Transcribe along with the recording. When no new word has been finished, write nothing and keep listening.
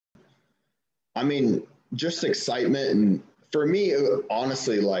I mean, just excitement. And for me,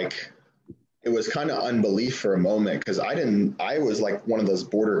 honestly, like, it was kind of unbelief for a moment because I was like one of those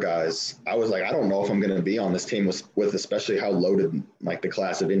border guys. I was like, I don't know if I'm going to be on this team with especially how loaded like the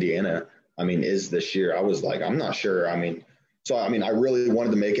class of Indiana, I mean, is this year. I was like, I'm not sure. I mean, so, I mean, I really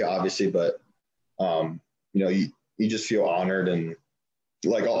wanted to make it, obviously, but, um, you just feel honored. And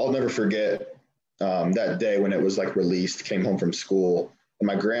like, I'll never forget that day when it was like released, came home from school. And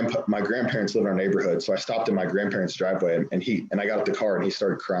my grandparents live in our neighborhood. So I stopped in my grandparents' driveway and I got out the car and he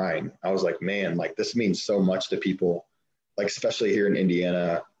started crying. I was like, man, like this means so much to people, like, especially here in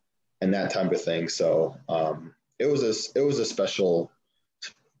Indiana and that type of thing. So it was a special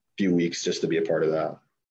few weeks just to be a part of that.